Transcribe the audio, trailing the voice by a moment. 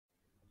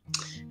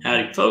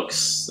Howdy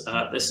folks,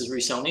 this is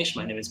Resell Niche.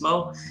 My name is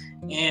Mo,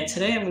 and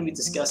today I'm going to be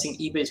discussing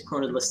eBay's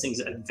Promoted Listings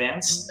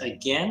Advanced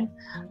again.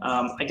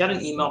 I got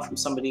an email from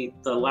somebody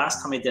the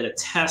last time I did a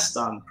test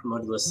on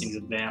Promoted Listings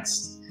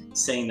Advanced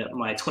saying that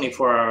my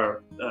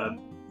 24-hour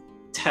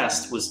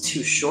test was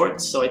too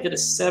short, so I did a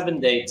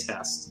 7-day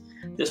test.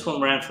 This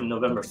one ran from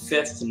November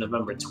 5th to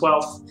November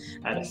 12th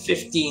at a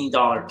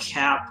 $15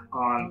 cap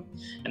on,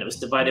 and it was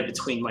divided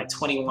between my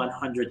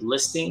 2,100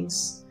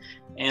 listings.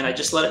 And I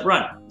just let it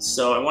run.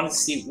 So I wanted to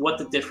see what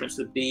the difference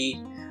would be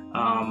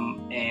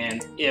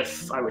and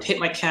if I would hit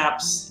my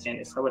caps and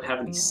if I would have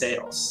any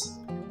sales.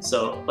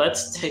 So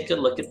let's take a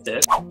look at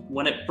this.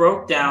 When it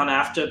broke down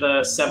after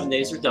the 7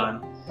 days were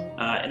done,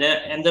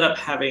 it ended up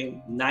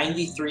having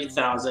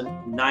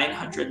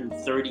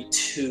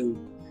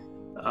 93,932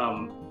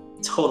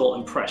 total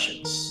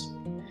impressions,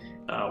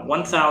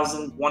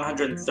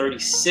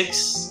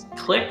 1,136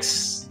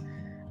 clicks.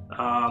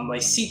 My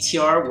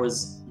CTR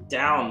was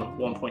down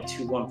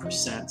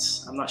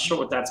 1.21%. I'm not sure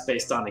what that's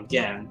based on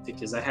again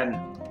because I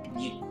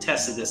hadn't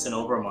tested this in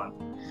over a month.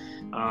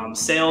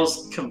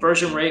 Sales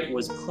conversion rate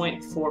was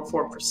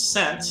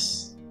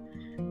 0.44%,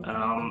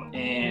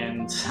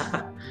 and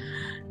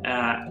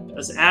it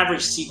was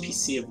average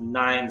CPC of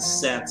 9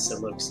 cents, it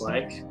looks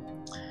like.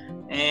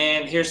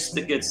 And here's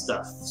the good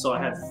stuff. So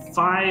I had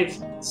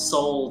 5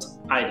 sold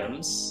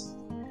items.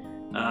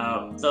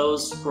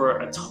 Those were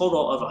a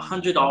total of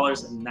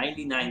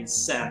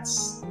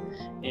 $100.99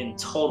 in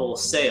total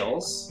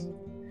sales,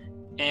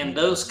 and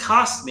those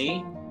cost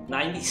me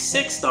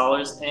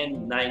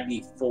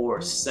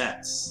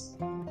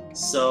 $96.94.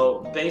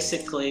 So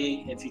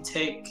basically, if you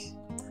take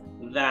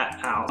that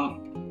out,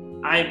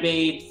 I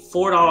made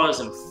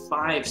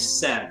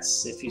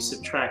 $4.05 if you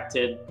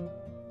subtracted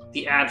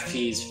the ad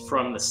fees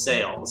from the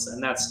sales,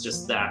 and that's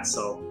just that.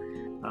 So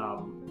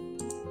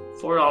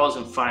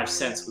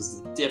 $4.05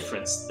 was the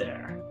difference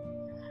there.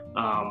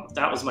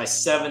 That was my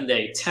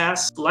 7-day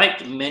test.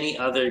 Like many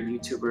other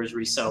YouTubers,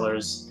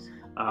 resellers,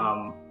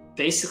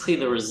 basically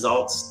the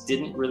results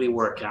didn't really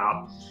work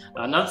out.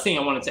 Another thing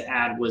I wanted to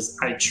add was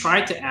I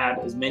tried to add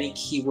as many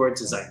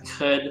keywords as I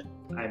could.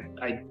 I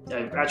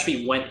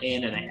actually went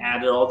in and I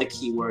added all the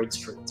keywords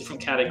for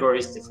different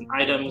categories, different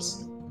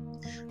items.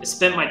 I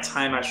spent my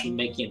time actually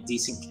making a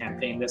decent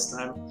campaign this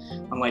time,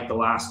 unlike the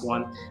last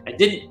one. I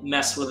didn't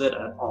mess with it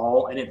at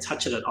all. I didn't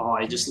touch it at all.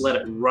 I just let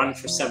it run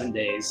for 7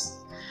 days.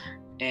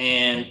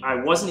 And I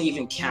wasn't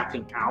even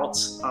capping out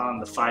on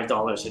the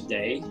 $5 a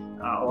day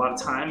a lot of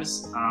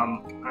times.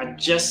 I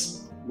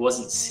just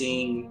wasn't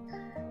seeing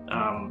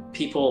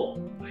people,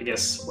 I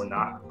guess, were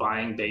not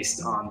buying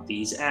based on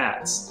these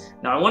ads.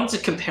 Now, I wanted to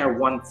compare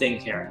one thing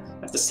here.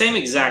 At the same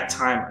exact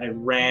time, I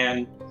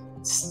ran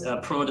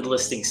Promoted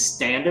Listing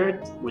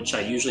Standard, which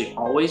I usually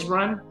always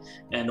run.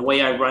 And the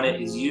way I run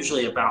it is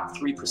usually about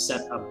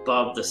 3%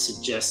 above the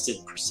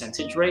suggested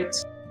percentage rate.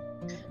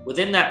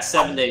 Within that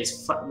 7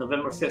 days,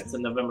 November 5th to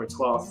November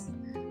 12th,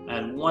 I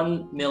had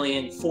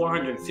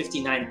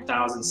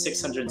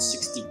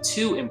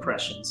 1,459,662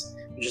 impressions,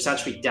 which is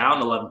actually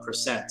down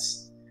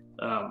 11%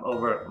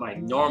 over my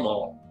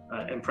normal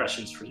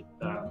impressions for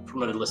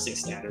Promoted Listing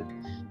Standard.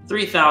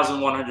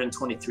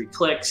 3,123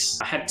 clicks.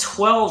 I had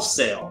 12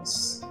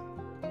 sales,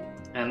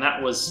 and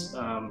that was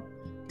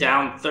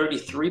down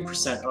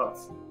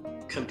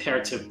 33%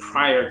 compared to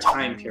prior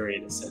time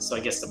period. So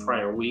I guess the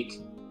prior week.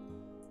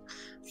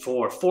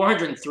 For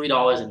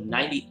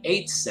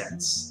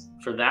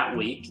 $403.98 for that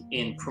week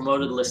in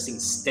Promoted Listing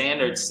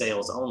Standard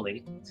sales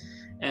only.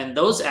 And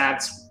those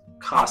ads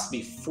cost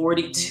me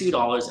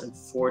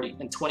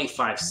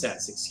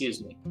 $42.25,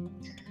 excuse me.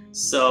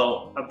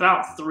 So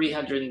about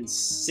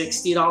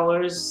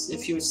 $360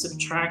 if you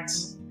subtract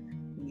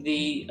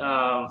the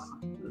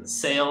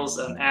sales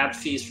and ad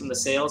fees from the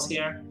sales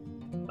here.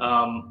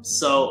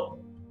 So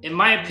in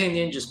my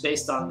opinion, just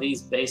based on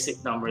these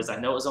basic numbers, I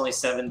know it was only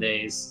 7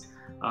 days,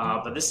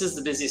 but this is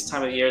the busiest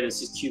time of year.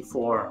 This is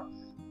Q4,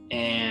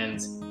 and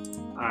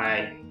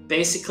I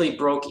basically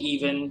broke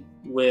even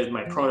with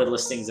my Promoted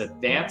Listings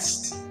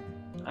Advanced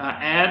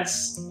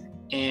ads,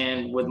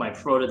 and with my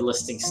Promoted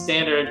Listings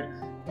Standard,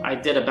 I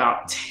did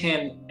about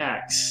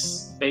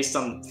 10x based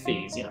on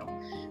fees. You know,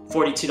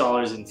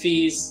 $42 in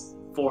fees,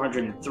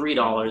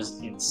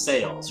 $403 in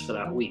sales for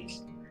that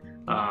week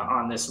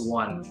on this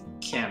one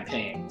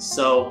campaign.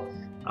 So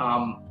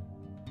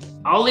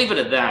I'll leave it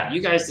at that.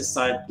 You guys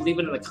decide. Leave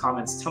it in the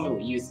comments. Tell me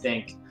what you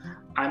think.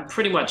 I'm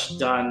pretty much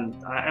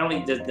done. I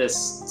only did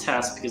this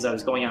test because I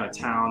was going out of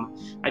town.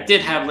 I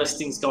did have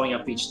listings going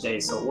up each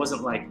day, so it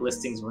wasn't like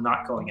listings were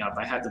not going up.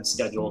 I had them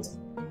scheduled.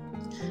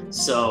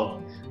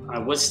 So I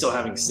was still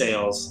having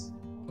sales,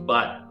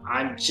 but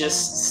I'm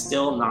just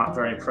still not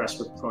very impressed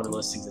with Promoted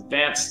Listings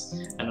Advanced.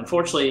 And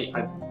unfortunately,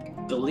 I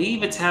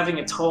believe it's having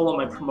a toll on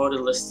my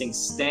Promoted Listings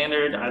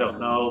Standard. I don't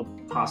know,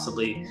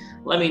 possibly.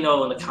 Let me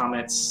know in the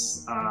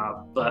comments.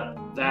 But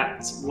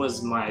that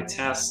was my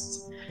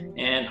test.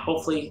 And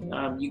hopefully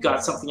you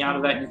got something out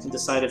of that. You can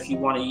decide if you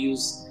want to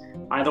use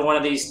either one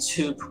of these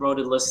two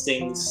Promoted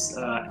Listings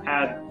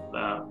ad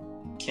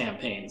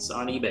campaigns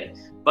on eBay.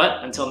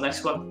 But until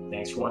next one,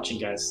 thanks for watching,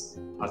 guys.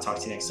 I'll talk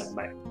to you next time.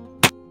 Bye.